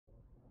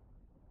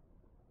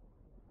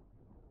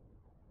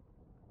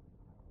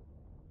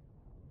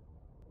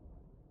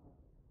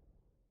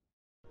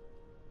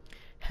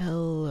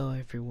Hello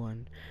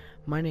everyone,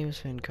 my name is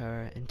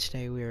Fyncyra and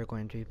today we are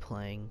going to be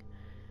playing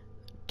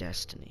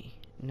Destiny.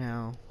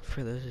 Now,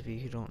 for those of you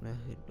who don't know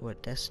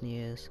what Destiny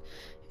is,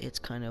 it's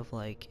kind of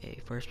like a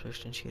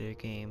first-person shooter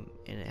game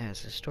and it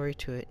has a story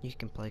to it. You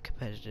can play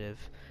competitive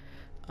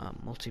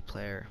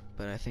multiplayer,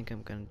 but I think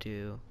I'm going to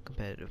do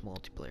competitive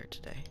multiplayer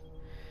today.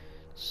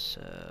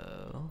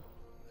 So,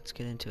 let's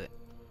get into it.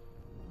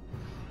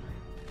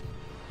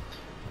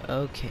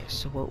 Okay,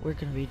 so what we're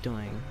going to be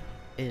doing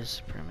is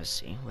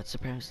supremacy. What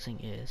supremacy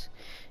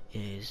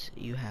is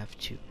you have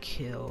to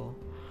kill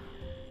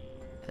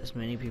as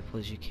many people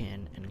as you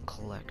can and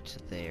collect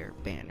their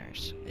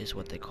banners, is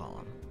what they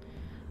call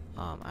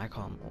them.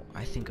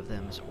 I think of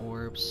them as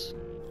orbs,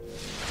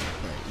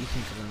 but you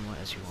think of them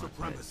as you want.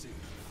 Supremacy.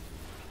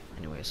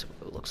 Anyways,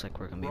 it looks like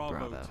we're gonna be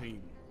Bravo.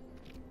 Team.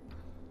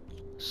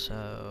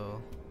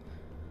 So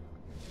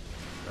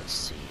let's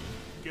see.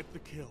 Get the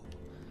kill.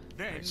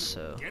 Right,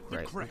 so we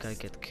gotta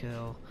get the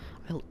kill.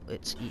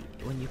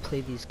 When you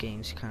play these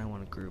games, you kind of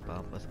want to group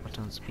up with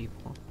tons of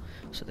people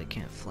so they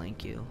can't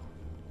flank you,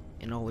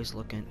 and always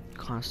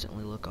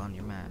constantly look on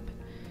your map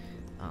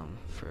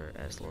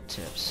as little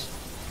tips.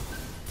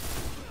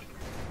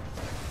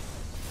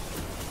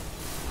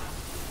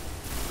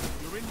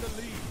 You're in the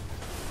lead.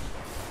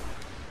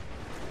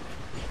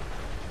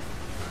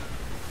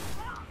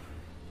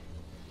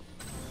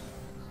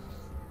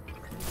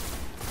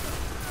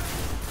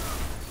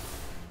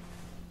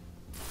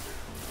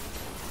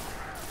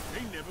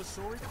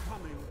 Saw it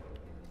coming.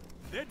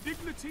 Their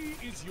dignity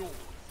is yours.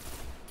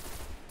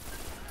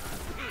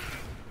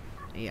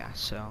 Yeah,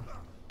 so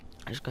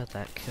I just got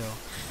that kill.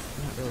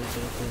 I'm not really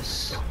good at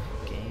this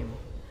game,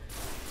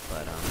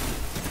 but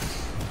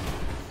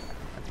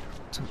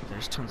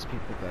there's tons of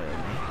people better than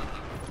me.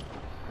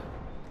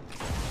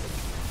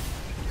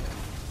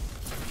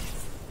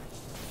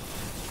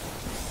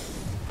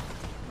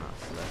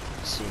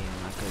 See,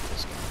 I'm not good at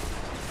this game.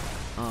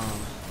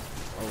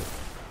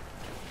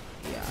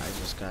 Yeah, I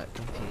just got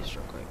confused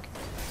real quick.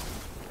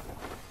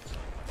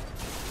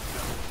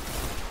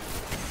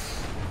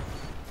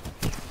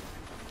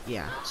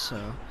 Yeah, so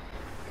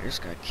I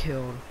just got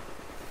killed.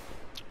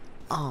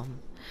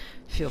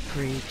 Feel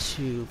free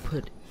to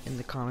put in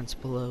the comments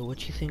below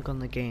what you think on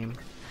the game,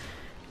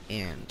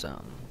 and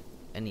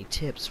any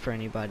tips for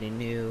anybody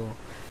new,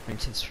 any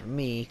tips for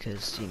me,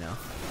 because you know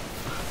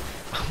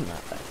I'm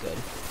not that good.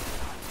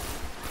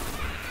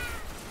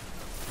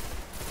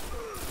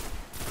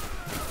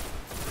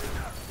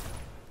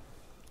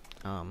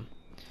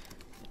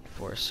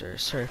 Enforcer.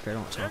 Sorry if I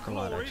don't talk a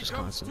lot, I just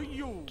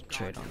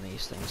concentrate on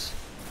these things.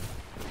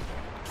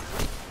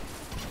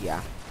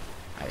 Yeah,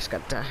 I just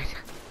got died.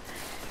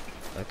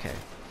 Okay,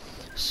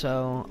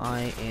 so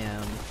I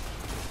am...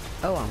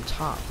 Oh, I'm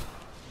top.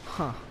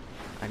 Huh.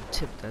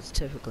 That's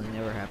typically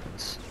never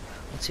happens.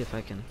 Let's see if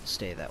I can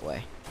stay that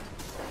way.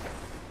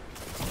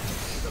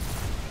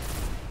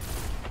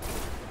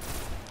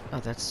 Oh,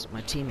 that's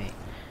my teammate.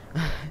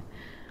 I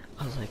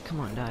was like, come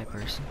on, die,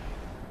 person.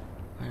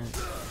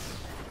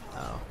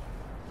 Oh.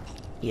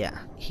 Yeah,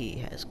 he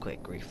has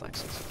quick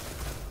reflexes.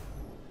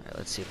 Alright,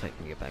 let's see if I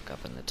can get back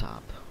up in the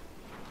top.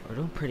 We're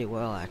doing pretty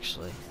well,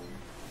 actually.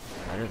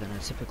 Better than I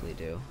typically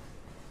do.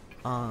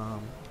 I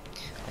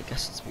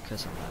guess it's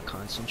because I'm not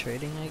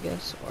concentrating, I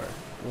guess? Or,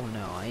 well,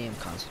 no, I am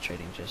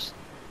concentrating, just...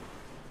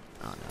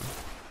 I don't know.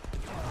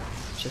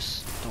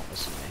 Just don't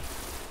listen to me.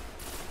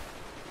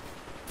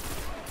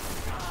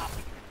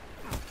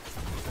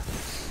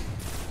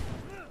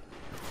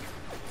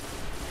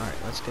 Alright,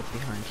 let's get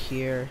behind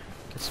here.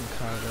 Get some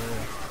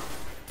cover.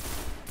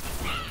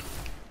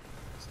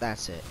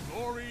 That's it.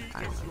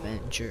 I'm an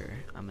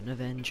Avenger. I'm an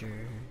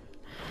Avenger.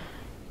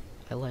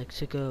 I like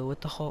to go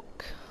with the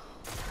Hulk.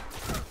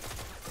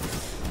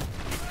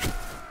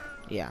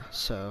 Yeah,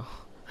 so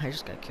I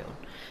just got killed.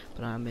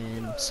 But I'm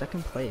in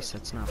second place.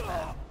 That's not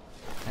bad.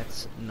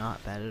 That's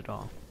not bad at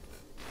all.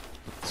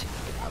 Let's see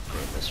if I can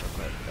upgrade this real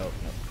quick. Oh,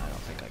 nope, I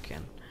don't think I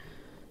can.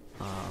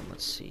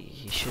 Let's see.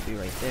 He should be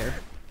right there.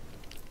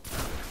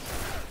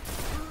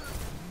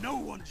 No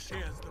one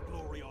shares the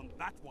glory on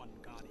that one,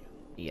 Guardian.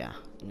 Yeah,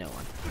 no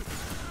one.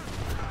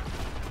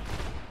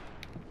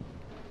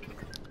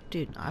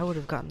 Dude, I would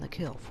have gotten the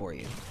kill for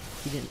you.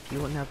 You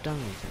wouldn't have done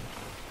anything.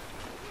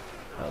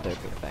 Oh, they're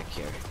back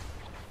here.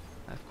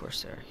 Of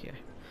course they're here.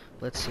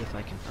 Let's see if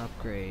I can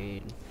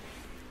upgrade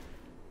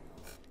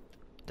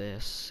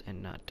this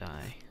and not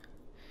die.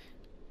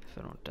 If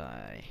I don't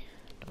die,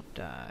 don't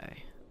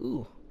die.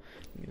 Ooh,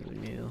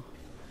 new.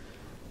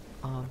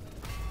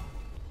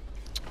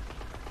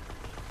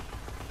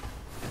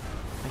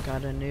 I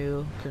got a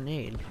new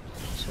grenade,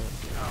 so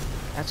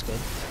that's good.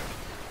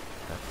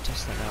 Gotta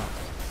test that out.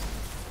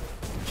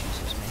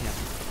 Jesus, mayhem.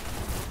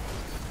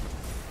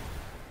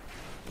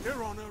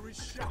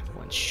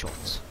 One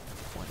shot,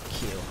 one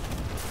kill.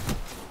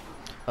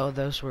 Oh,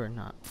 those were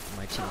not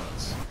my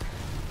teammates.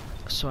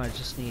 So I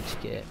just need to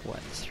get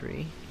what,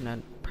 3? Not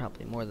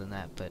probably more than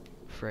that, but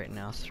for right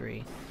now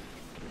 3.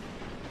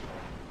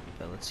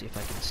 But let's see if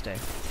I can stay.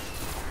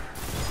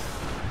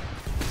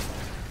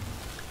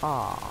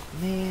 Aw,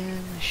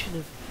 man, I should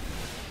have.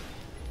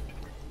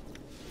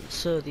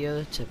 So the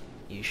other tip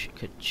you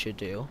should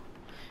do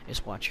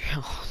is watch your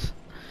health.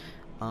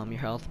 Your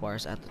health bar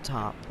is at the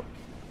top.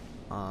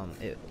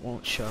 It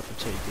won't show up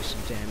until you do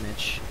some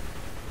damage.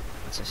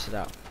 Let's test it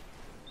out.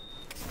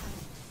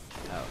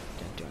 Oh,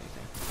 didn't do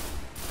anything.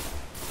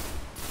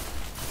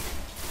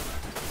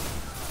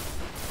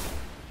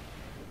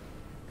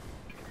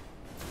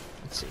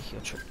 Let's see, heal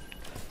trip.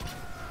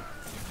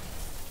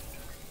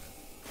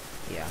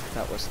 Yeah,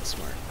 that wasn't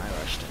smart. I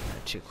rushed in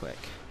there too quick.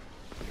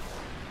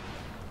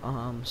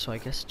 So I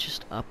guess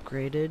just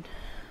upgraded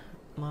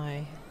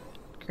my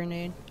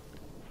grenade,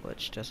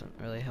 which doesn't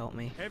really help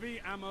me. Heavy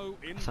ammo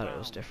inbound. I thought it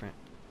was different.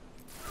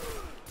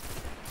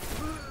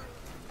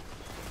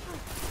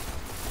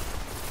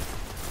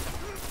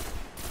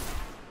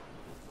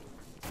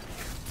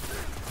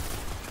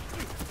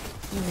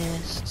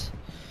 Missed.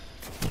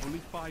 Only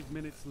 5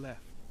 minutes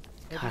left.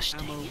 Gosh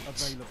Heavy dang ammo it.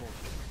 available.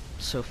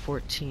 So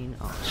 14.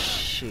 Oh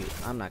shoot!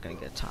 I'm not gonna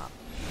get top.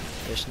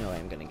 There's no way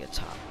I'm gonna get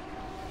top.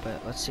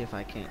 But let's see if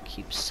I can't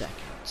keep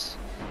seconds.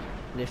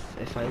 And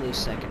if I lose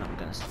second, I'm not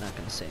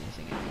gonna say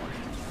anything anymore.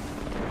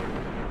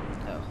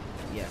 Oh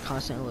yeah,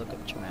 constantly look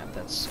at your map.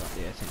 That's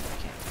the other thing I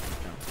can't.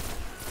 No.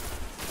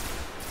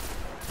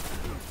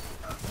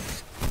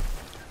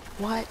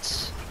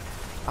 What?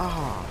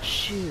 Oh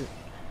shoot!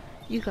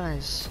 You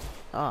guys.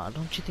 Ah,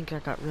 don't you think I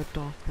got ripped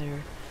off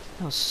there?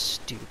 That was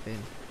stupid.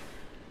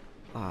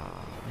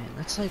 Oh man,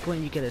 that's like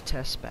when you get a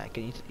test back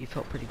and you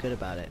felt pretty good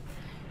about it,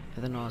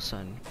 and then all of a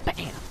sudden,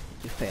 BAM!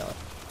 You fail it.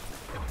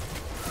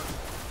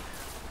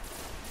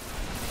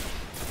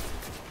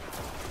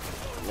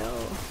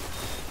 No.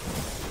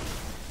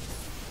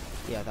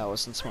 Yeah, that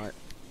wasn't smart.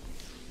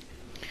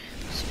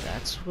 So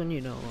that's when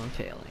you know I'm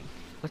failing.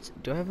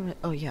 Do I have my?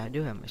 Oh yeah, I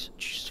do have my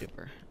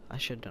super. I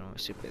should have done my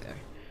super there.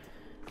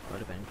 Would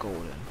have been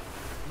golden.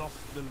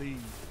 Lost the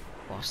lead.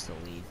 Lost the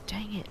lead.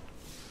 Dang it.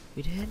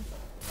 We did?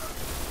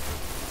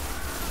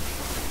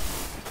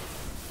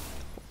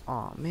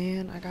 Aw,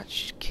 man, I got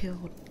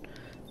killed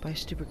by a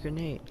stupid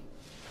grenade.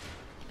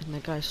 And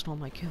the guy stole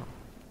my kill.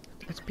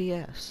 That's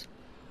BS.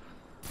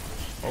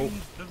 Oh.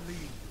 The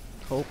lead.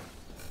 Oh.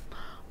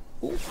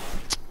 Ooh.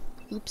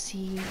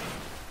 Oopsie.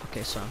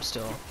 Okay, so I'm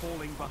still.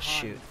 Falling behind.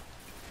 Shoot.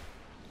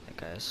 That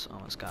guy's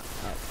almost got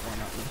one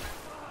up me.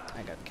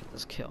 I gotta get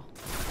this kill.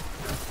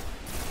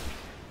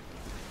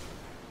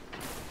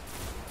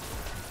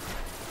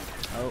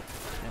 Oh,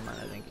 never mind,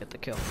 I didn't get the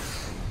kill.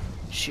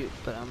 Shoot,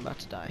 but I'm about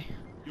to die.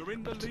 You're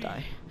in the About to lead.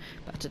 die.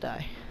 About to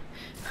die.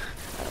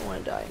 I don't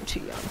want to die, I'm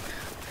too young.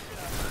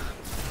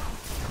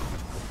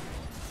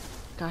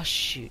 Gosh,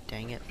 shoot,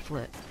 dang it,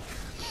 flip.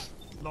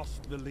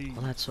 Lost the lead.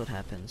 Well, that's what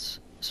happens.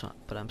 So,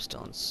 but I'm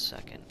still in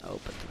second. Oh,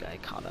 but the guy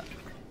caught up.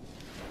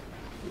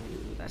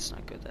 Ooh, that's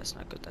not good, that's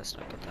not good, that's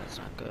not good, that's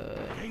not good.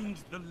 Gained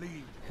the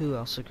lead. Who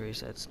else agrees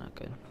that's not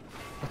good?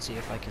 Let's see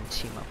if I can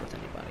team up with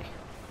anybody.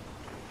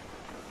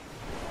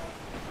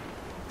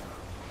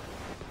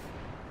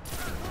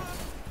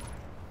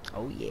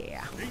 Oh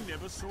yeah. They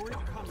never saw it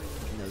coming.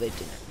 No, they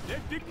didn't.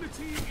 Their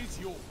dignity is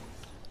yours.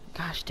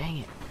 Gosh dang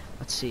it.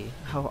 Let's see.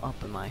 How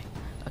up am I?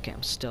 Okay,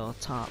 I'm still at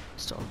the top.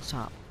 Still at the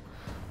top.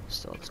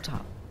 Still at the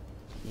top.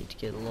 Need to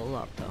get a little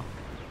up though.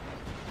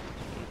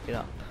 Need to get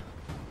up.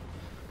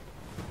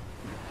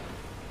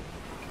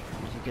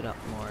 Need to get up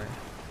more.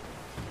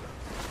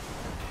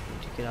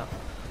 Need to get up.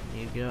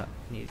 Need to get up.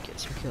 Need to get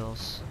some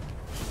kills.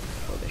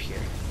 Oh, they're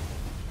here.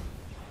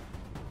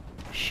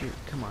 Shoot.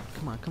 Come on.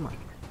 Come on. Come on.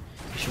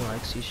 Use your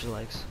legs. Use your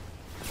legs.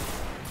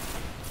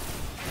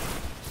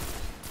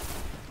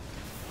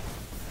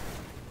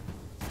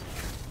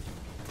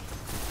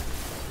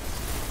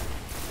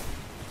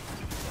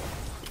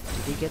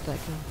 Did he get that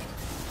kill?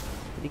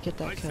 Did he get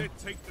that I kill? said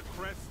take the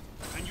crest,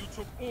 and you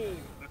took all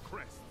the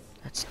crests.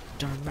 That's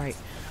darn right.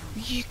 Are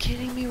you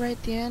kidding me right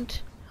at the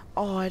end?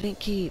 Oh, I didn't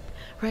keep.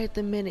 Right at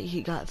the minute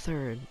he got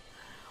third.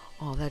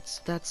 Oh,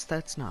 that's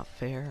not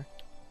fair.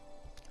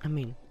 I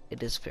mean,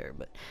 it is fair,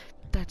 but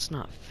that's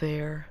not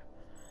fair.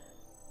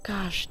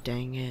 Gosh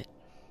dang it.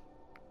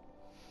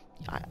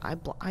 I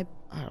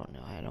don't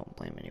know. I don't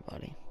blame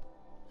anybody.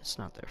 It's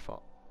not their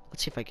fault.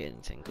 Let's see if I get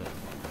anything good.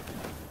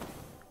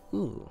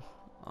 Ooh.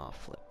 Oh,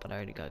 flip. But I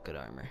already got good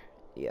armor.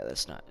 Yeah,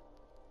 that's not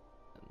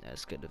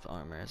as good of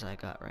armor as I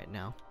got right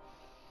now.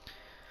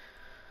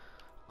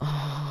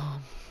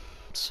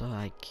 So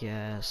I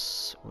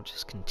guess we'll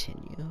just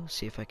continue.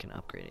 See if I can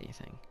upgrade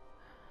anything.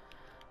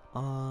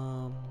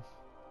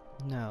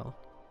 No.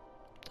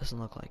 Doesn't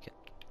look like it.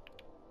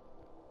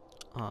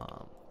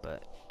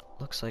 But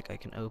looks like I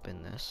can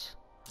open this.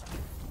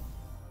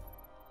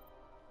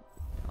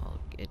 Oh,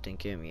 it didn't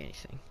give me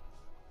anything.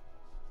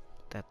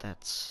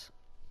 That's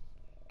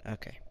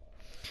okay.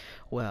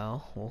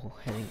 Well, we're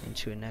heading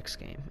into a next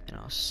game, and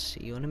I'll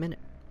see you in a minute.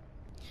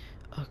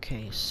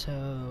 Okay,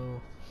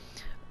 so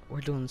we're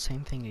doing the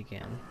same thing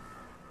again,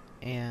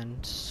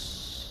 and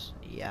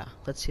yeah,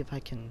 let's see if I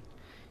can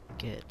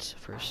get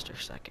first or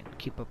second.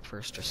 Keep up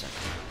first or second.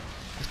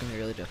 It's gonna be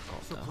really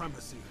difficult though.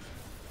 Supremacy.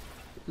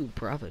 Ooh,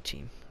 Bravo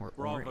team. We're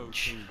Bravo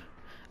orange. team.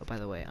 Oh, by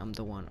the way, I'm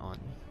the one on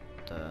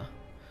the...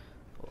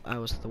 I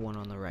was the one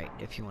on the right,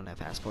 if you want to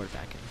fast forward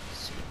back and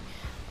see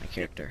my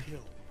character.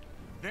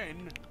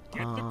 Then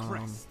get the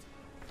crest.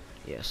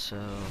 Yeah, so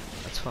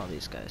let's follow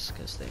these guys,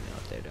 because they know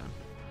what they're doing.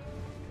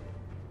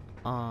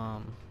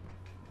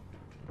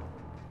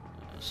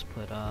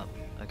 Split up.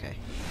 Okay.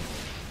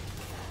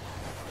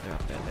 They're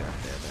up there, they're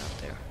up there, they're up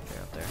there,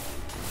 they're up there.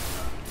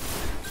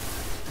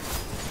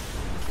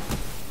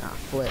 Ah,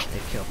 flip, they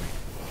killed me.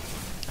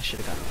 I should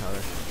have gotten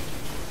powder.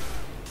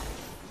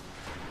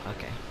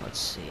 Okay, let's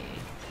see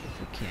if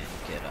we can't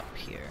get up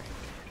here.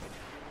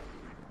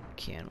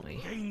 Can we?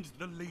 Gained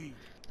the lead.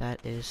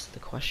 That is the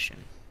question.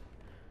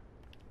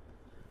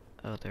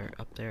 Oh, they're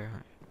up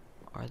there.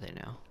 Are they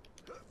now?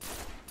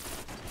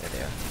 There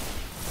they are.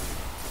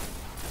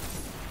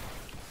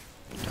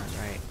 Darn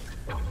right.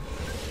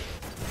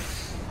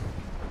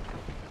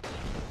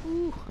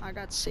 Ooh, I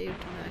got saved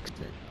in an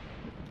accident.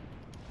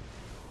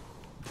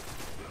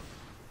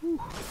 Ooh.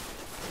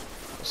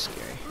 That was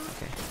scary.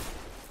 Okay.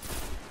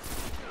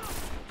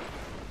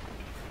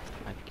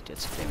 I did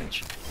some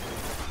damage.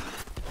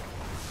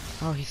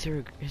 Oh, he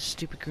threw his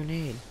stupid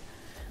grenade.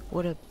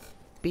 What a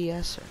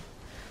BSer.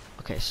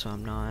 Okay, so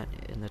I'm not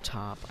in the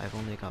top. I've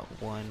only got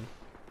one.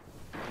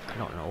 I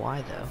don't know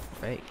why though,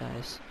 right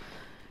guys?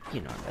 You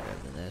know I'm better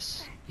than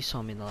this. You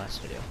saw me in the last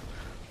video.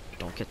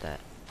 Don't get that.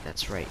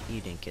 That's right,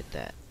 you didn't get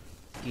that.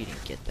 You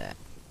didn't get that.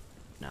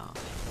 No.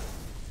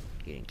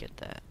 You didn't get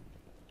that.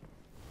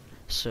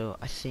 So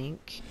I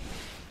think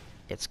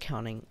it's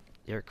counting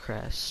your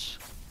crests.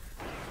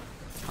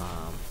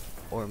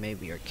 Or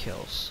maybe your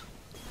kills.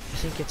 I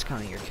think it's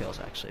counting your kills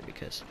actually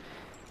because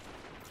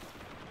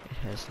it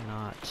has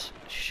not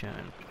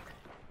shown.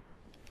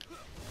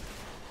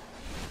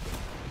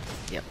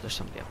 Yep, there's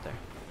somebody up there.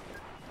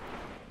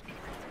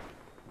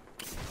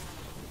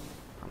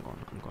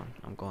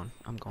 I'm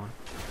going.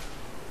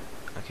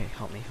 Okay,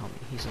 help me,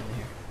 he's in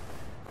here.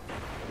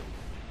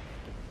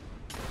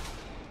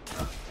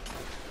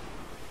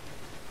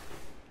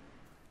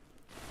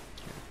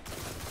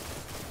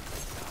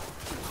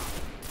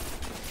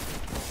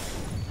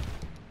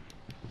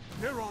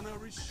 Their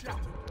honor is shattered.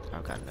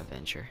 I've got an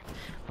Avenger.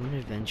 I'm an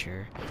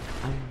Avenger.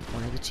 I'm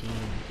one of the team.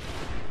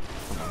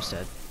 I'm almost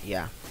dead.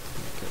 Yeah.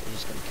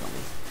 He's gonna kill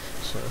me.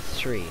 So,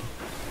 3.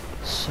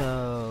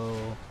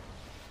 So...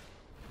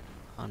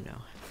 Oh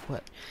no.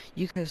 What?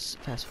 You guys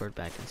fast forward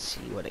back and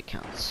see what it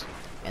counts.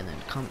 And then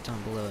comment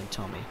down below and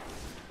tell me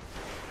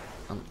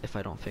if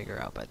I don't figure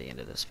out by the end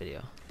of this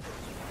video.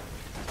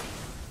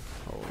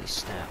 Holy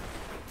snap.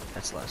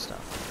 That's a lot of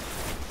stuff.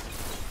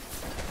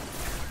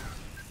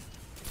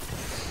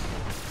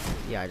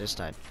 Yeah, I just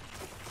died.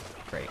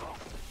 Great.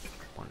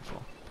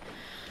 Wonderful.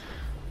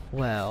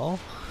 Well,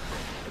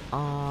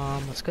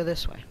 let's go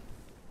this way.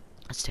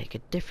 Let's take a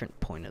different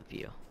point of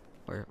view.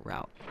 Or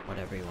route,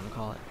 whatever you want to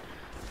call it.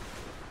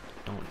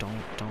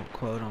 Don't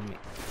quote on me.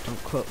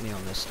 Don't quote me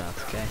on this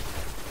stuff, okay?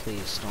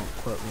 Please don't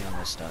quote me on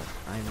this stuff.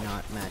 I'm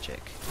not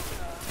magic.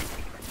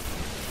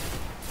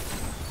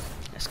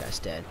 This guy's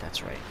dead,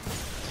 that's right.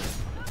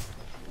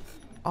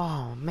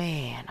 Oh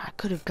man, I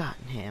could have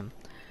gotten him.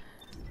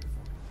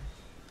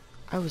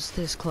 I was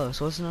this close,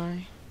 wasn't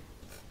I?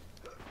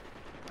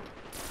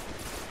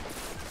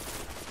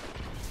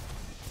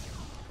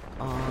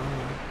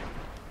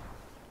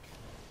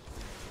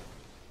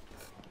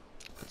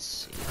 Let's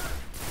see.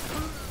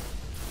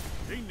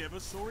 They never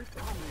saw it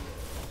coming.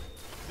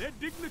 Their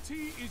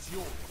dignity is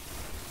yours.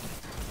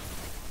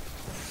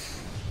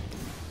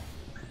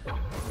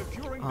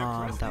 Securing the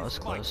crest that is was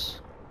close.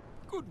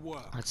 Good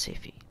work. Let's see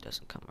if he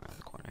doesn't come around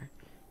the corner.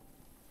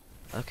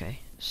 Okay,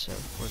 so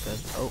we're good.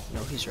 Oh,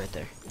 no, he's right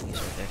there.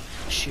 He's right there.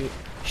 Shoot,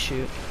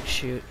 shoot,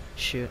 shoot,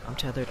 shoot. I'm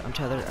tethered, I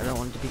don't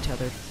want to be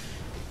tethered.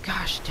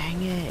 Gosh,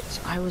 dang it.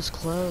 I was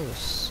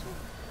close.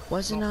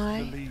 Wasn't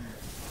I?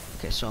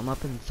 Okay, so I'm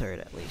up in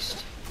 3rd at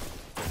least.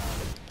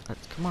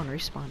 Come on,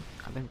 respawn.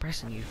 I've been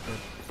pressing you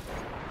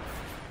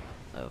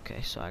for...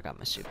 Okay, so I got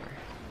my super.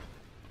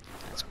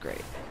 That's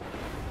great.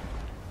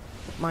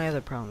 My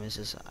other problem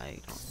is I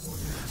don't...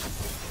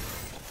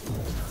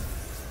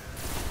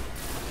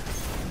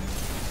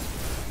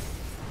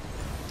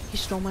 He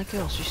stole my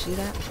kills, you see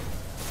that?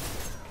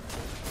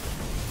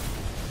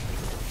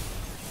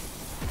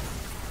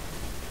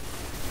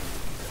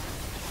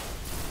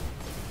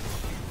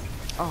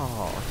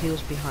 Oh, he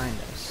was behind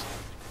us.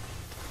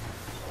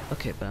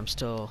 Okay, but I'm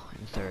still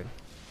in 3rd.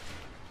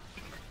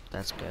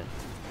 That's good.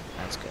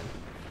 That's good.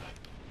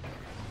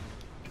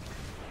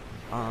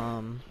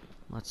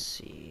 Let's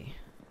see.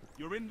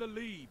 You're in the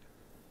lead.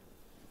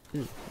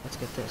 Ooh, let's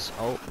get this.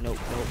 Oh, nope.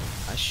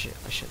 I should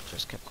have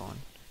just kept going.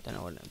 Then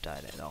I wouldn't have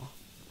died at all.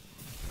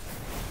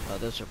 Oh,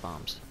 those are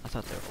bombs. I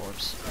thought they were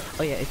orbs.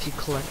 Oh yeah, if you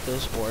collect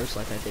those orbs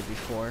like I did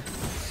before,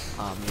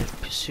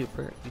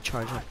 you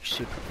charge up your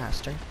super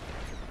faster.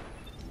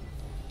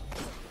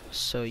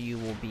 So you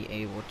will be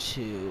able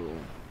to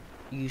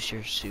use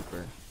your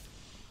super.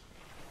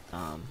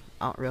 I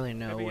don't really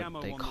know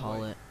what they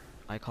call it.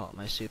 I call it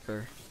my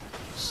super.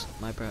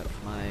 My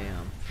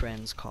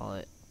friends call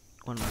it.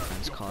 One of my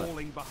friends call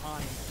it.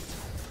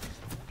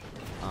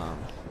 um,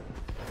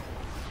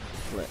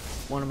 what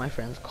one of my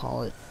friends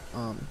call it,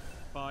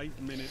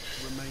 5 minutes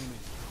remaining.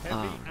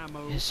 Heavy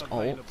ammo his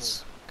available.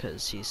 ults,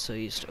 because he's so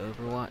used to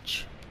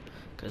Overwatch,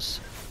 because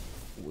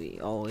we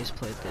always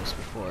played this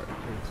before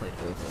we played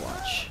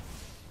Overwatch.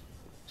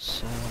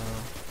 So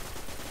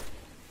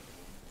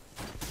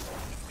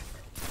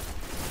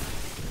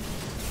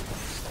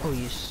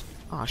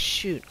oh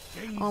shoot,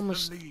 Gains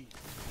almost the lead.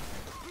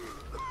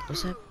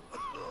 was that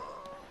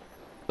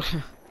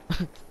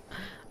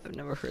I've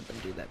never heard them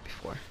do that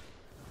before.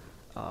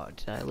 Oh,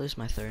 did I lose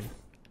my third?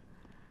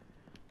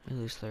 I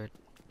lose third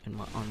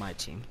on my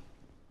team.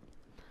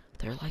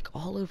 They're like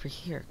all over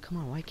here. Come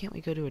on, why can't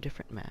we go to a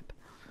different map?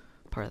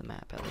 Part of the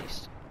map, at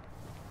least.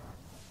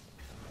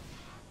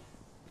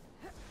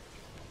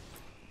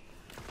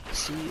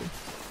 See you.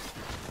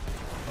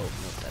 Oh,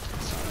 nope, that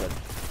didn't sound good.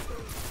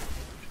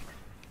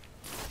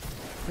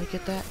 Did I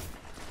get that?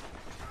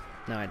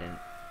 No, I didn't.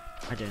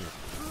 I didn't.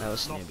 That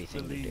was the newbie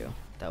thing to do.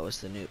 That was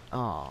the new.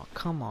 Oh,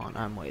 come on.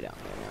 I'm way down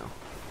there now.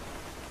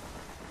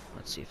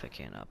 Let's see if I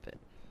can up it.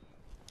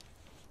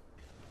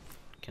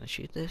 Can I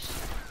shoot this?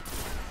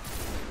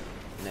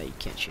 No, you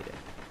can't shoot it.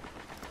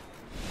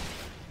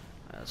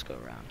 Alright, let's go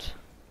around.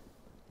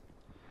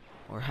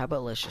 Or how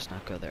about let's just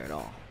not go there at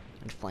all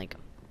and flank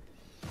him.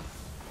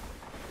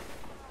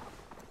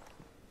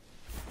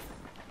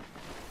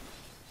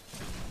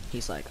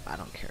 He's like, I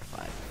don't care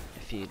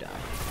if you die.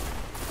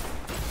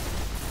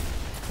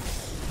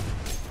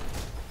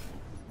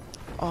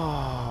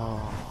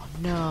 Oh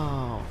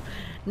no!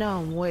 Now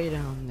I'm way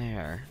down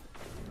there.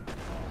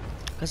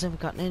 Cause I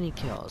haven't gotten any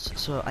kills,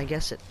 so I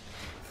guess it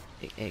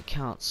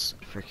counts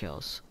for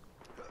kills.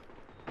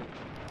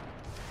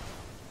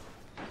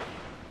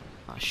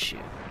 Oh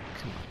shoot!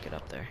 Come on, get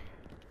up there.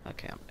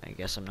 Okay, I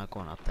guess I'm not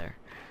going up there.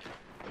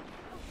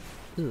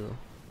 Ooh,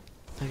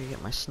 I can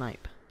get my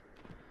snipe.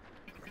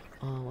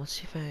 Let's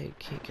see if I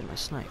can't get my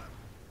snipe.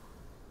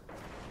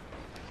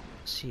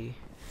 Let's see,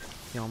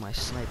 all my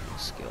sniping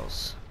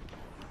skills.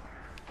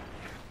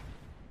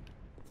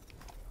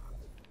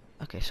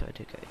 Okay, so I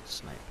did get a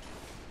snipe.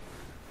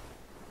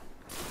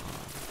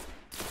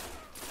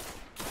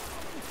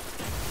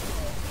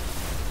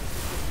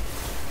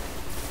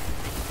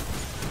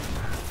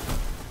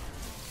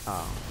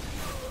 Oh.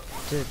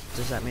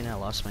 Does that mean I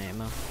lost my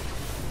ammo?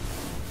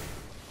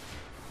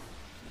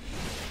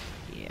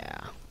 Yeah.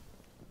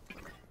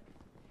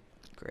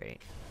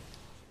 Great.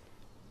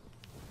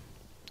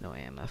 No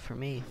ammo for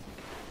me.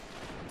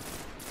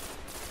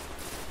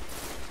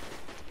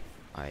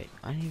 Alright,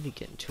 I need to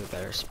get into a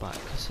better spot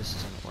because this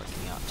isn't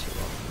working out too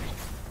well for me.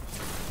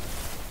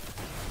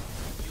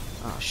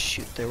 Oh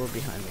shoot, they were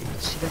behind me.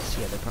 See, that's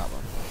the other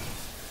problem.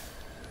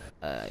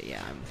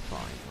 Yeah, I'm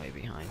falling way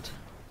behind.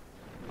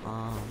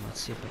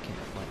 Let's see if I can,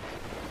 like...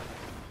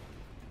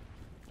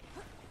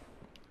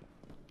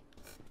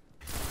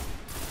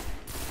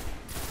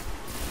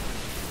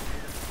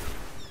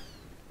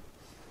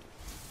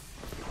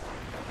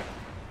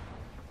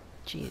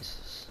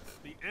 Jesus.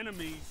 The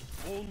enemy's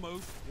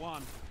almost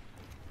won.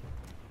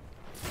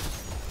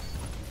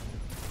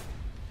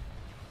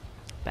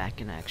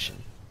 Back in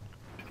action.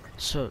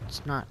 So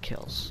it's not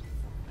kills.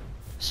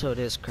 So it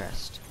is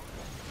crest.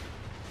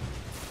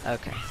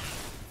 Okay.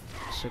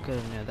 So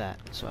good to know that.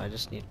 So I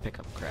just need to pick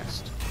up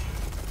crest.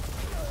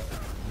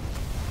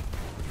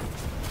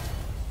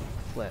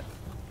 Flip.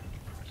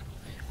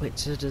 Wait,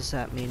 so does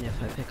that mean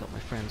if I pick up my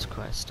friend's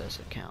quest, does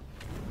it count?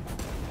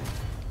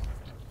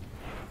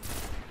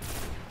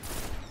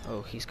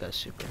 Oh, he's got a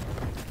super.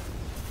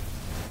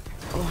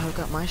 Oh, I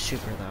got my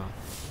super though.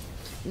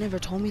 It never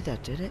told me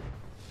that, did it?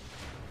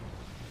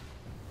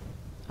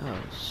 Oh,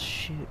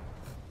 shoot.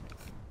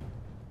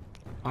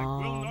 I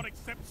will not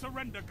accept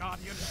surrender,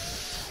 Guardian.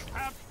 You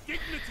have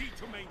dignity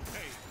to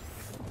maintain.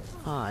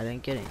 Oh, I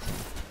didn't get anything.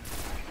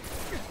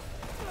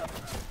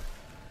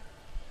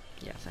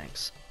 Yeah,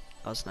 thanks.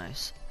 That was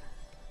nice.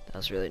 That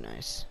was really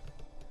nice.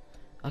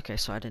 Okay,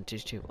 so I didn't do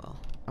too well.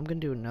 I'm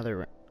gonna do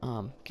another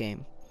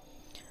game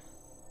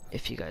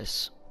if you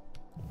guys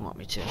want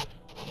me to.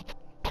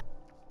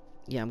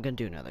 Yeah, I'm gonna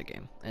do another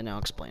game and I'll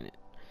explain it.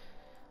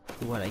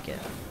 What I get.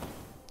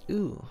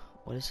 Ooh,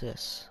 what is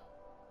this?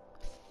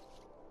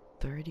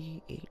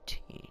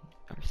 3018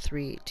 or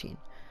 318.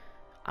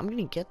 I'm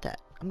gonna get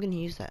that. I'm gonna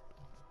use that.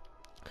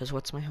 Cause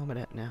what's my helmet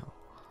at now?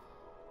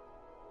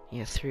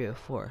 Yeah,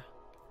 304.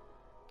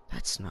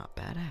 That's not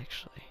bad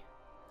actually.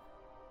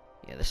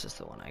 Yeah, this is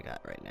the one I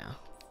got right now.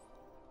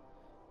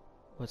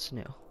 What's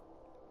new?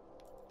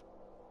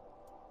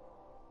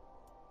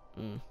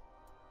 One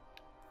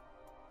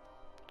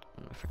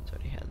of my friends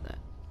already had that.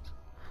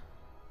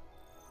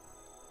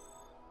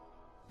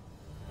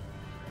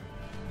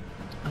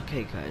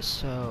 Okay guys,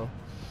 so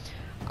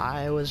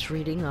I was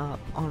reading up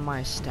on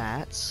my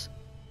stats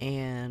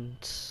and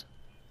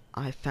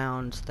I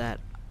found that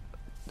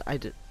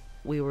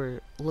we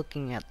were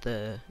looking at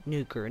the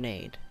new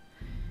grenade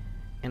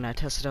and I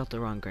tested out the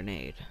wrong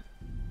grenade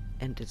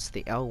and it's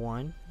the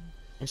L1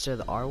 instead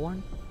of the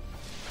R1.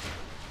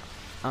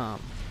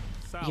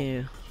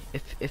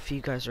 if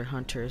you guys are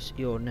hunters,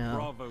 you'll know.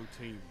 Bravo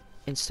team.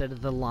 Instead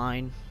of the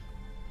line,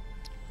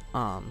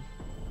 the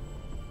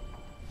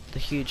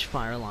huge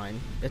fire line,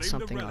 it's Claim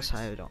the something else.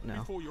 I don't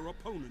know. before your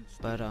opponents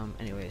do. But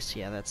anyways,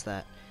 yeah, that's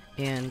that.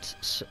 And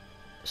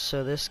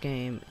so this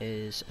game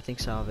is, I think,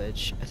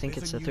 salvage. I think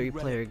There's it's a new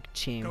 3-player relic.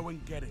 team. Go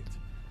and get it.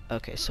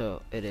 Okay,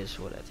 so it is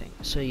what I think.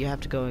 So you have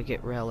to go and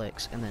get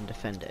relics and then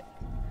defend it.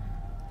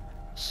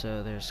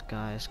 So there's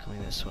guys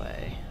coming this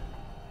way.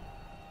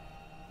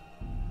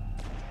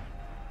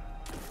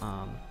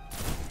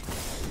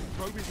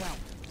 Probe is out.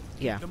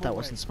 Yeah, Keep them that away.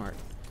 wasn't smart.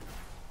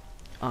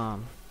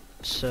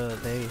 So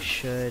they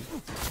should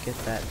get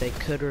that. They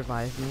could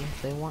revive me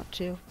if they want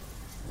to.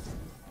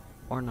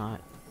 Or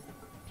not.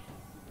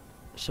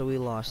 So we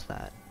lost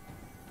that.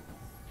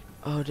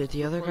 Oh, did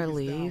the other guy Probe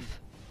is down. leave?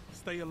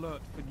 Stay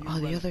alert for new Oh,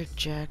 the other relics.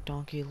 jack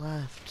donkey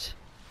left.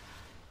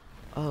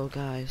 Oh,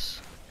 guys.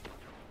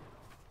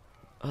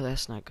 Oh,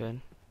 that's not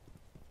good.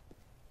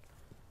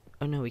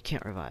 Oh no, we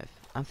can't revive.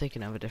 I'm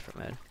thinking of a different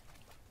mode.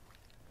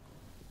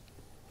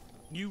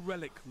 New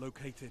relic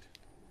located.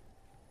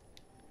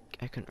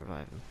 I couldn't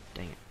revive him.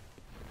 Dang it.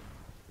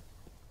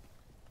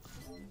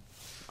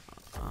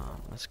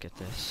 Let's get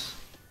this.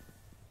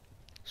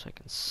 So I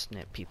can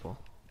snip people.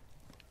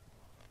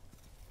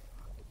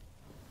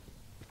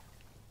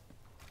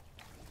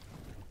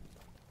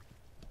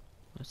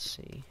 Let's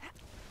see.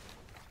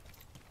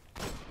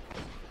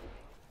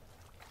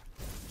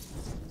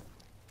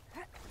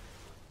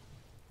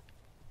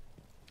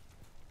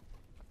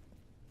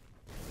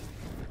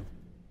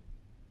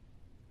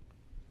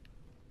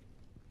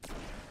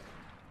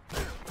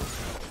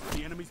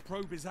 The enemy's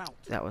probe is out.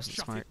 That wasn't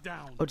Shut smart. it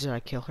down. Oh, did I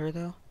kill her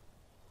though?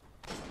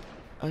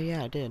 Oh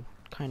yeah, I did.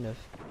 Kind of.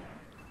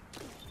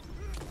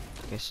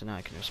 Okay, so now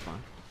I can respawn.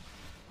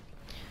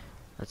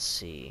 Let's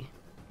see.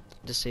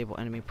 Disable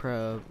enemy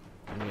probe.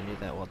 I'm gonna do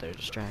that while they're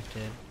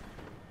distracted.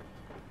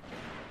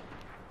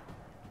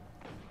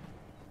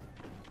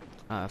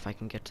 If I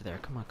can get to there.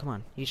 Come on, come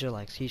on. Use your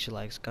legs, use your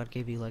legs. God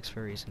gave you legs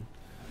for a reason.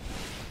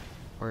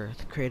 Or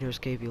the creators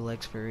gave you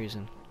legs for a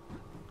reason.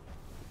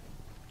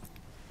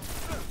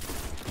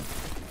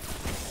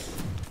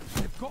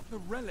 They've got the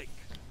relic.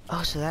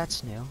 Oh, so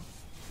that's new.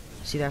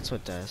 See, that's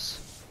what it does.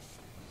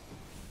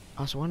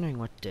 I was wondering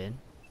what it did.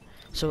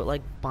 So it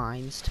like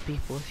binds to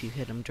people if you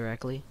hit them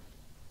directly.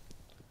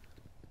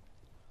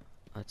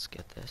 Let's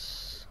get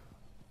this.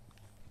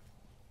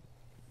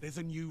 There's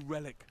a new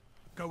relic.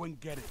 Go and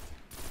get it.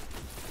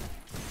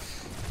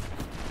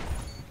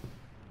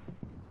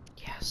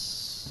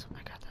 Yes,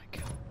 I got that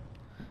kill.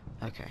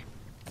 Okay.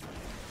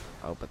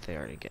 Oh, but they're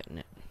already getting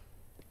it.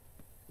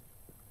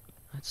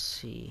 Let's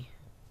see.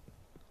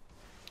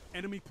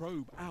 Enemy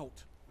probe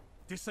out.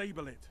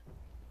 Disable it.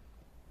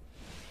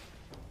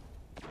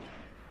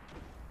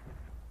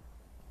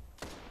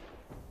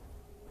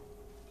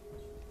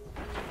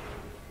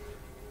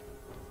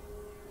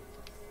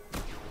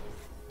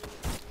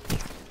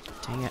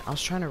 Dang it, I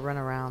was trying to run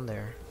around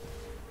there.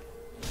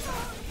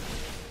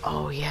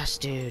 Oh, yes,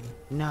 dude.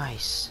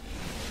 Nice.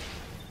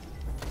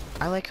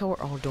 I like how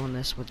we're all doing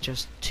this with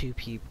just 2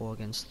 people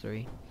against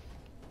 3.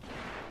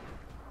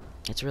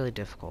 It's really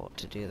difficult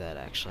to do that,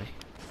 actually.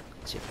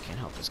 Let's see if I can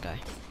help this guy.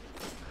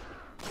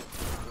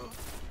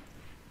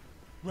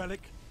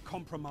 Relic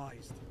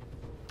compromised.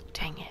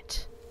 Dang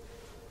it.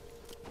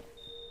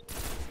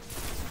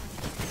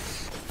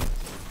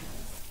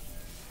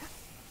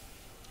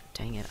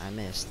 Dang it, I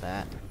missed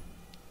that.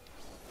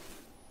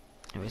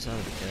 Anyways, that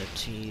would be good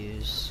to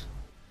use.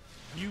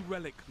 New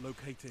relic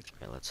located.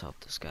 Okay, let's help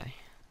this guy.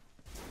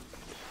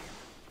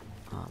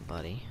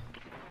 Buddy.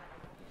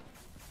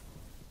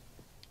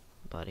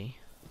 Buddy.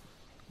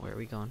 Where are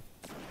we going?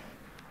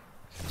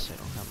 Guess I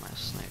don't have my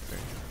sniper.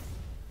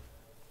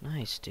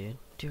 Nice, dude.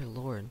 Dear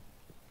lord.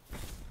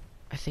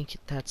 I think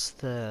that's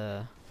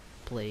the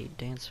blade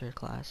dancer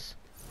class.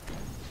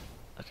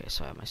 Okay,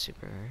 so I have my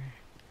super.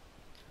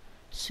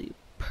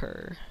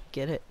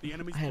 Get it? The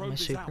enemy's I had probe my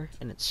is super, out.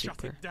 and it's Shut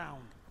super. it down.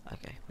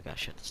 Okay, we gotta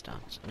shut this down.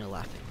 No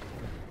laughing.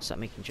 Stop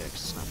making jokes,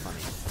 it's not funny.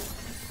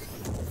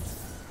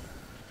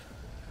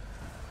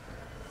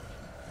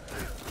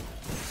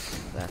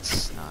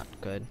 That's not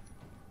good.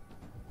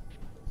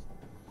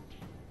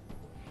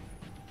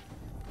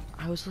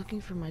 I was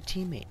looking for my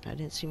teammate, and I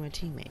didn't see my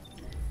teammate.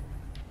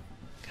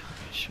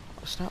 Gosh,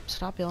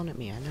 stop yelling at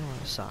me, I know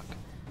I suck.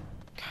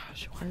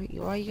 Gosh, why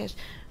are you guys...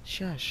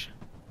 Shush.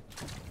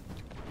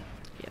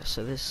 Yeah,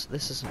 so this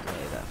isn't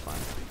really that fun.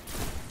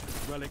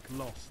 Relic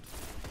lost.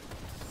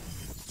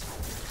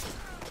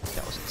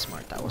 That wasn't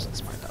smart, that wasn't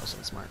smart, that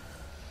wasn't smart.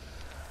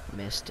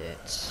 Missed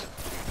it.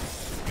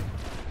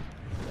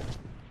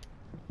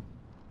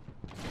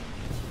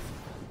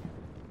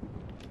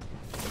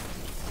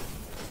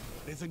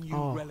 There's a new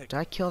Oh, relic. did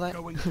I kill that?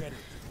 Go and get it.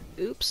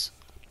 Oops.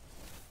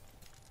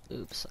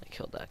 Oops, I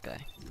killed that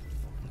guy.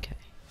 Okay.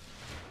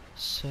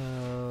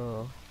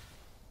 So...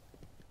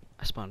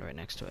 I spawned right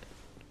next to it.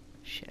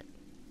 Shit.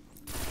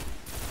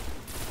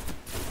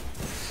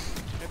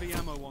 Heavy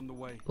ammo on the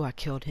way. Oh, I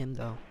killed him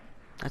though.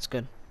 That's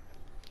good.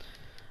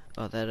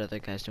 Oh, that other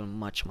guy's doing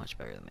much, much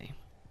better than me.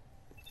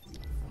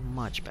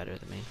 Much better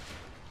than me.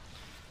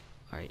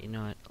 Alright, you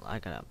know what? I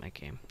got up my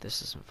game.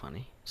 This isn't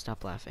funny.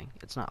 Stop laughing.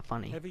 It's not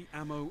funny. Heavy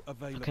ammo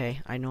available.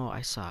 Okay, I know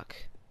I suck.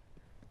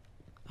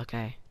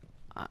 Okay,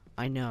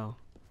 I know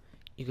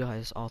you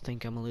guys all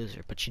think I'm a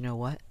loser, but you know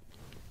what?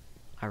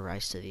 I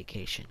rise to the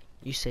occasion.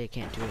 You say I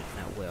can't do it,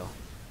 and I will.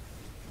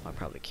 Well, I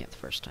probably can't the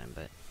first time,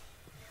 but...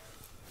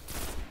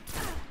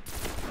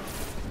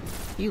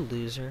 You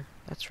loser.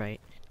 That's right.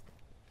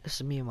 This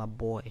is me and my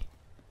boy.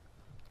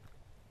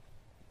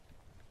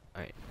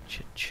 Alright,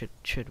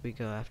 should we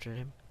go after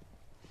him?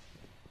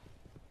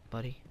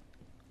 Buddy?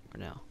 Or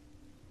no?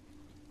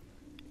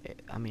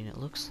 I mean, it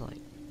looks like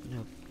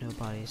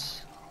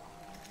nobody's...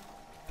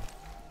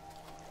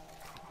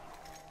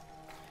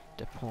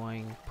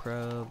 Deploying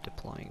probe,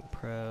 deploying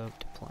probe,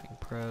 deploying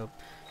probe.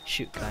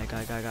 Shoot, guy.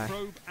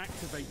 Probe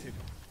activated.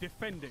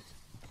 Defend it.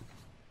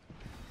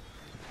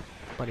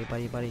 Buddy.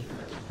 Oh,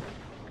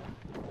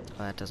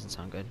 that doesn't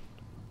sound good.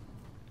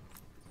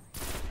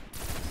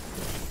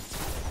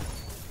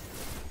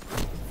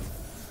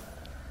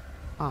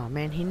 Oh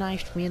man, he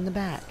knifed me in the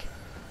back.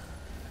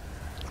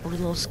 What a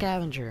little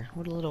scavenger.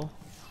 What a little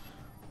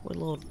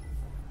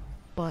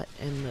butt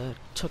in the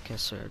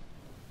tuchus or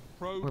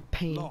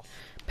pain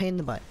in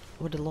the butt.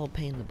 What a little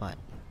pain in the butt.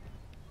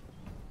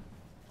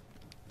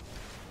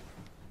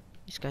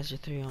 These guys are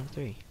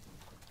 3-on-3.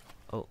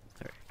 Oh,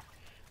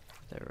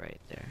 they're right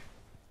there.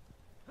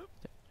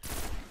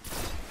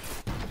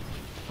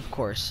 Of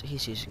course,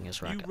 he's using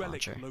his rocket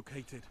launcher.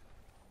 Located.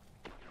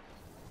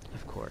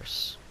 Of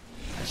course.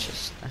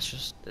 That's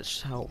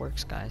just how it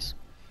works, guys.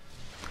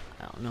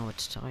 I don't know what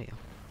to tell you.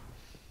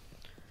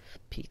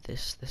 Pete,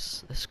 this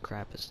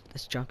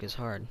junk is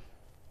hard.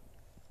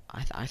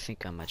 I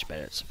think I'm much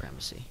better at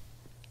supremacy.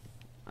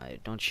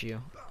 Don't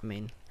you? I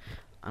mean,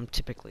 I'm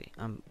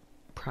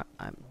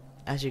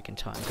as you can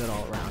tell, I'm good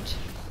all around.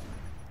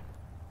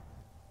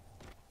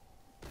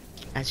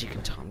 As you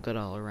can tell, I'm good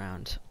all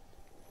around.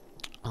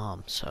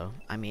 So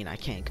I mean, I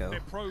can't go.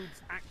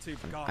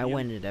 I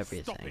win at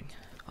everything,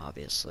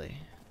 obviously,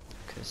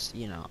 because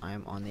you know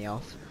I'm on the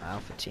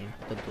alpha team,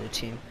 the blue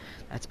team.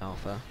 That's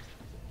alpha.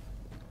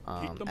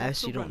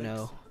 As you don't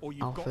know,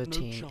 alpha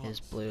team is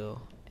blue,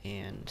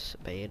 and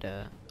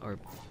beta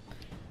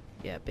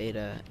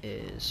beta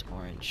is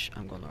orange.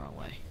 I'm going the wrong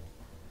way.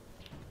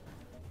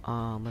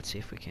 Let's see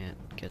if we can't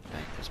get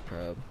back this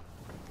probe,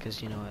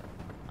 because you know what?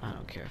 I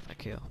don't care if I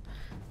kill.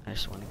 I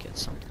just want to get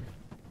something.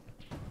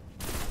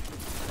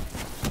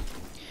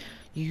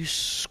 You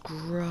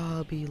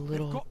scrubby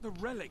little... They've got the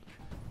relic.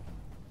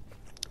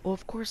 Well,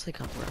 of course they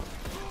got the relic.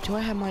 Do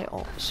I have my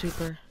ult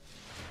super?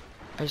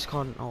 I just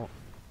called an ult.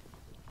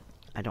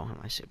 I don't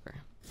have my super.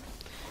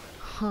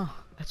 Huh,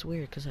 that's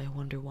weird, because I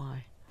wonder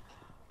why.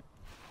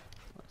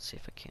 Let's see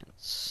if I can't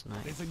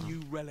snipe. There's a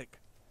new relic.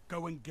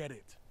 Go and get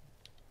it.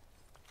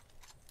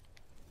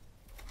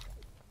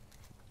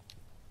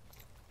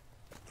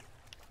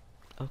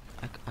 Oh,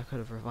 I could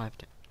have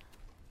revived it.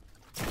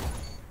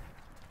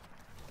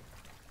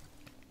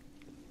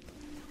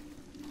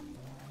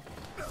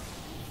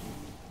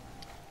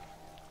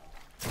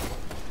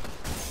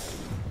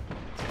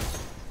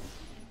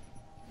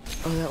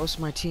 Oh, that was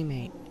my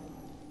teammate.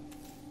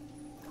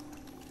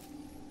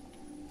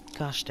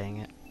 Gosh dang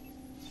it.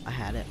 I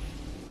had it.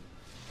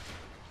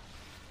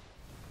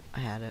 I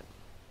had it.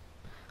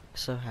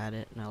 So had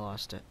it, and I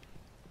lost it.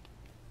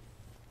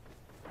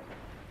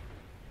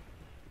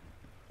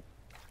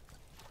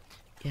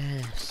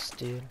 Yes,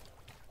 dude.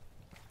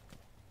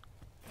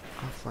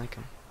 I'll flank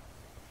him.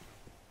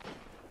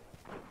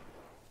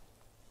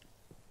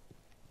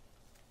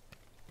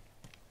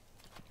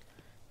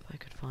 If I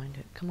could find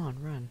it. Come on,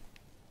 run.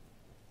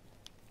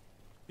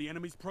 The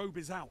enemy's probe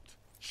is out.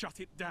 Shut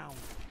it down.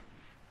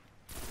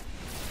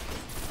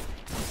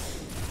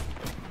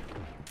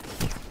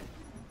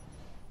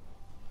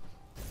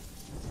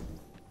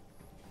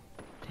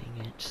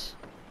 Dang it.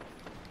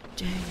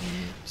 Dang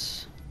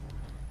it.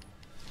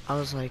 I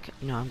was like,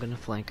 no, I'm gonna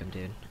flank him,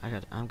 dude.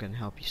 I'm gonna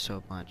help you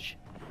so much.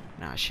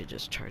 Nah, I should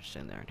just charged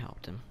in there and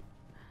helped him.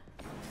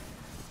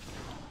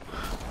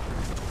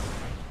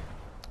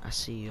 I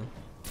see you.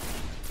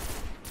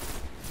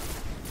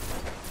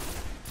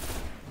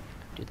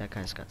 Dude, that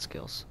guy's got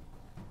skills.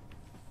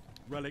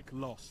 Relic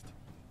lost.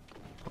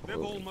 They've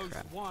Holy almost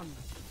crap. won.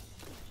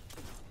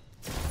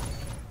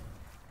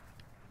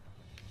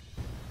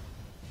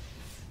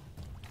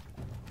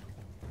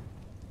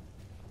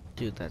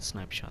 Dude, that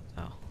snipe shot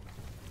though.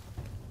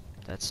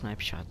 That snipe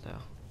shot though.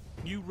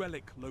 New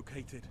relic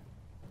located.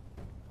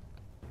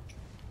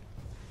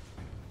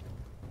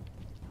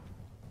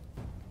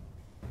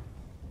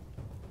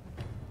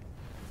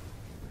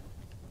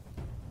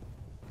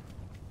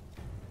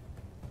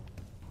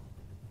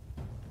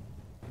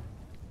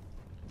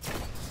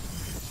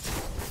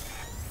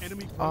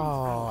 Enemy probe Oh,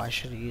 out. I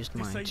should have used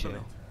mine Disable too.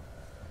 it.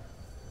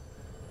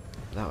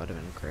 That would have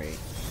been great.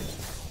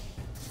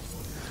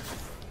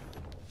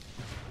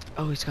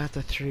 Oh, he's got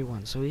the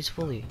 3-1, so he's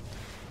fully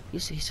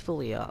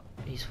up.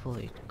 He's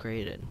fully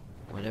graded,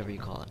 whatever you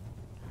call it.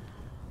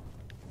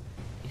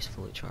 he's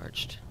fully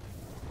charged.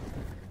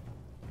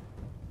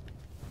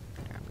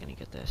 Here, I'm gonna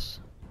get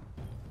this.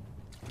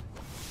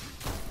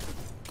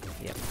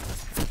 Yep.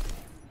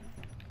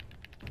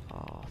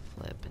 Oh,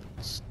 flip and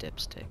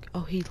dipstick.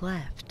 Oh, he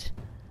left.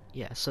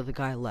 Yeah, so the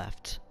guy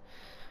left.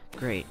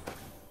 Great.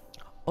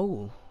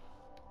 Oh.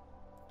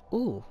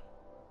 Ooh.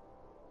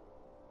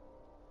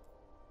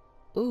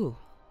 Ooh.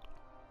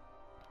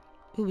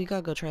 Ooh, we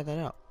gotta go try that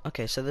out.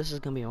 Okay, so this is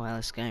gonna be my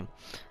last game.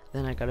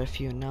 Then I got a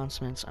few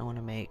announcements I want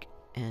to make,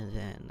 and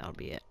then that'll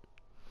be it.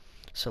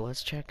 So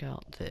let's check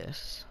out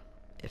this,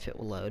 if it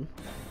will load.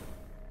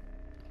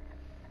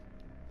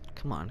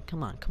 Come on,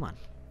 come on, come on.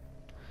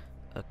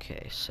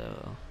 Okay,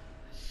 so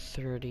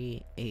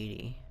 30,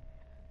 80,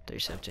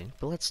 317.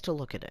 But let's still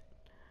look at it.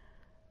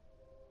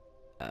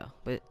 Oh,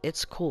 but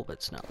it's cool, but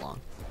it's not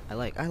long. I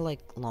like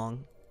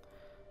long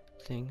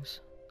things.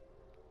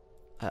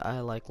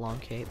 I like long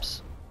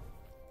capes.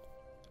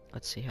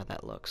 Let's see how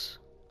that looks.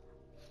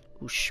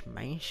 Ooh,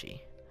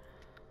 smashy.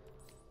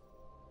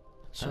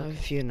 So I have a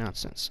few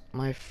announcements.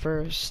 My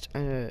first,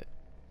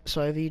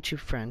 so I have a YouTube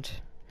friend.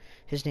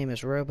 His name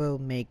is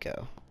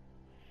RoboMako.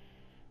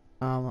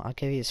 I'll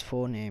give you his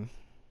full name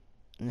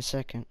in a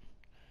second.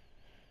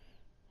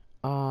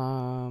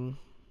 So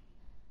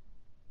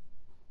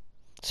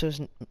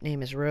his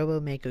name is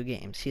RoboMako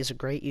Games. He's a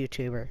great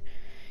YouTuber.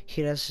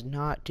 He does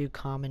not do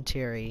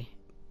commentary,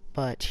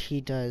 but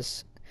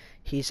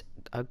he's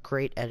a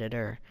great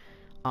editor.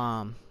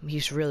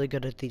 He's really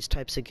good at these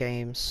types of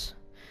games.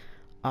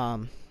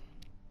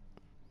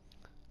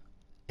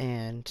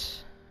 And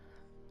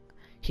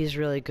he's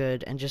really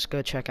good, and just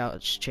go check out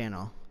his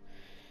channel.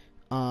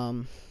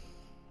 My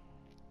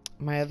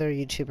other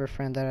YouTuber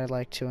friend that I'd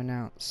like to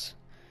announce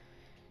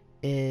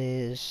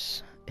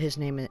is his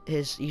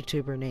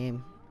YouTuber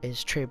name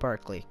is Trey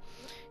Barkely.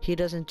 He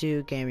doesn't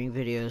do gaming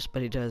videos,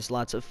 but he does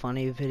lots of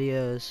funny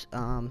videos.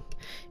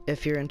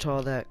 If you're into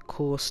all that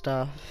cool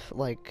stuff,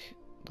 like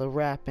the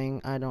rapping,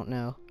 I don't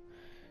know,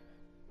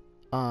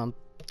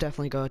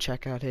 definitely go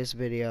check out his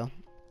video.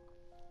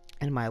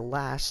 And my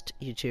last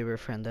YouTuber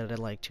friend that I'd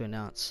like to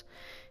announce,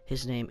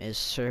 his name is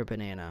Sir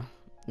Banana.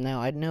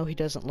 Now, I know he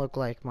doesn't look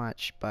like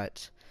much,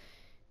 but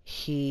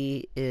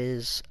he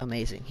is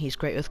amazing. He's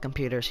great with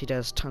computers. He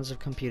does tons of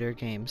computer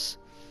games.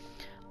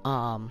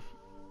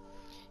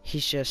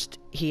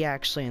 He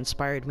actually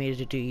inspired me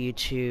to do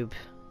YouTube.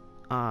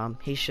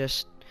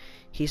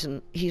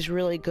 He's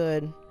really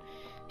good.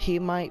 He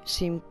might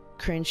seem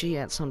cringy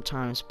at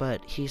sometimes,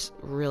 but he's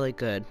really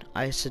good.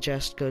 I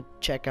suggest go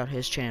check out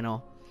his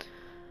channel.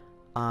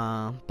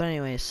 But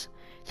anyways,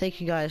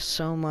 thank you guys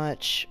so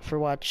much for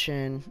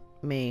watching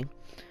me.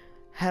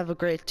 Have a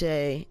great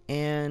day,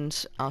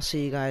 and I'll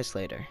see you guys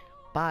later.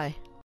 Bye.